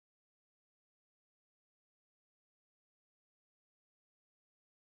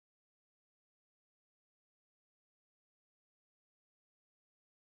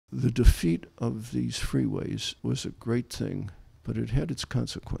The defeat of these freeways was a great thing, but it had its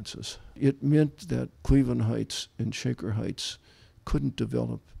consequences. It meant that Cleveland Heights and Shaker Heights couldn't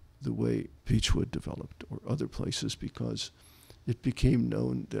develop the way Beechwood developed or other places, because it became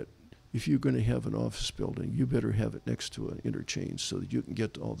known that if you're going to have an office building, you better have it next to an interchange so that you can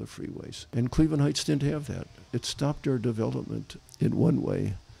get to all the freeways. And Cleveland Heights didn't have that. It stopped our development in one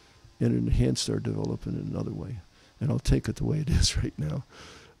way and enhanced our development in another way. And I'll take it the way it is right now.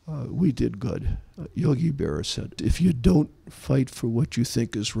 We did good. Yogi Berra said, if you don't fight for what you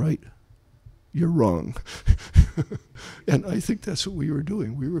think is right, you're wrong. And I think that's what we were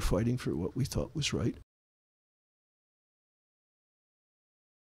doing. We were fighting for what we thought was right.